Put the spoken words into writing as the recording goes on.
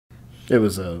It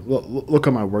was a look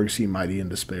on my works, ye mighty in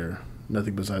despair.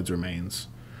 Nothing besides remains,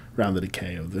 round the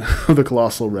decay of the of the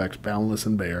colossal wreck, boundless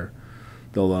and bare,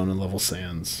 the alone and level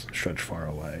sands stretch far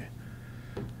away.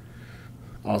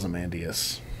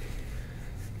 Ozymandias.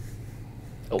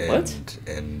 A what?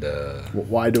 And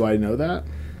Why do I know that?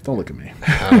 Don't look at me.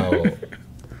 how?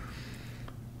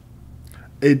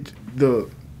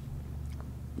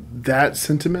 That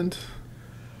sentiment,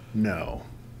 no.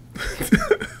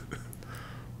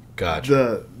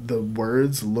 Gotcha. The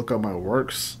words "look on my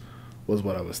works" was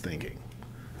what I was thinking.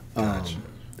 Gotcha.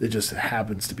 It just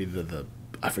happens to be the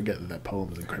I forget that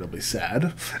poem is incredibly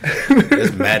sad.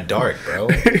 It's mad dark, bro.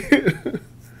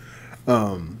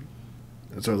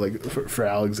 And so like for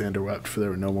Alexander wept, for there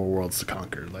were no more worlds to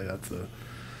conquer. Like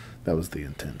that was the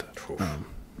intent.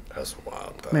 That's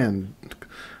wild, though. Man,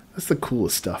 that's the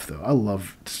coolest stuff though. I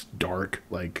love just dark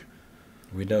like.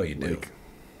 We know you do.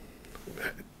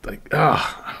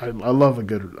 I love a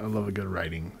good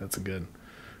writing. That's a good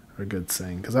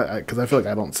saying because I feel like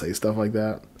I don't say stuff like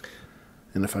that,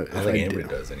 and if I anybody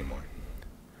does anymore.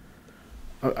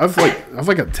 I've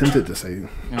attempted to say.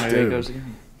 There it goes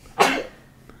again.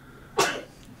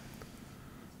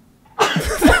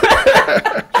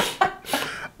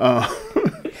 God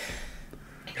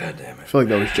damn I it! feel like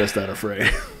that was just out of fray.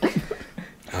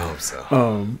 I hope so.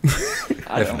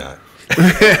 I if don't. not,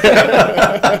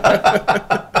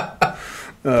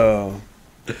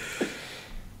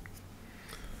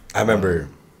 I remember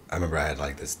I had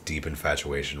like this deep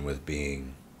infatuation with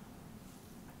being.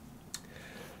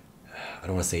 I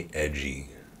don't want to say edgy,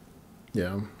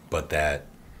 Yeah. but that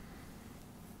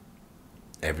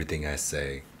everything I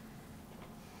say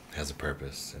has a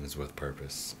purpose and is with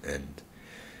purpose and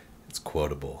it's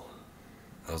quotable.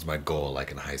 That was my goal,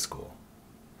 like in high school.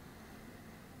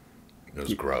 It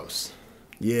was gross.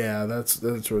 Yeah, that's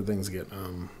where things get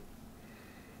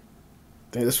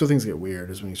that's where things get weird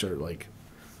is when you start like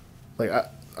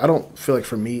I don't feel like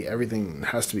for me everything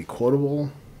has to be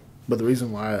quotable, but the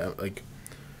reason why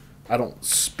I don't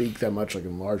speak that much like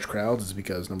in large crowds is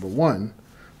because number one,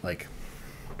 like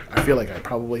I feel like I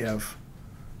probably have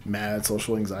mad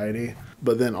social anxiety,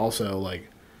 but then also like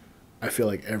I feel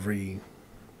like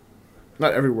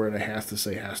not every word I have to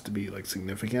say has to be like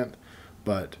significant,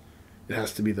 but it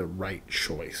has to be the right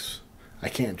choice. I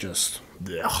can't just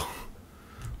bleh.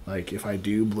 Like if I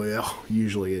do bleh,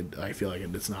 usually I feel like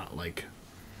it's not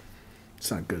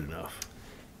good enough.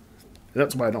 And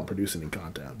that's why I don't produce any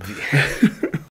content.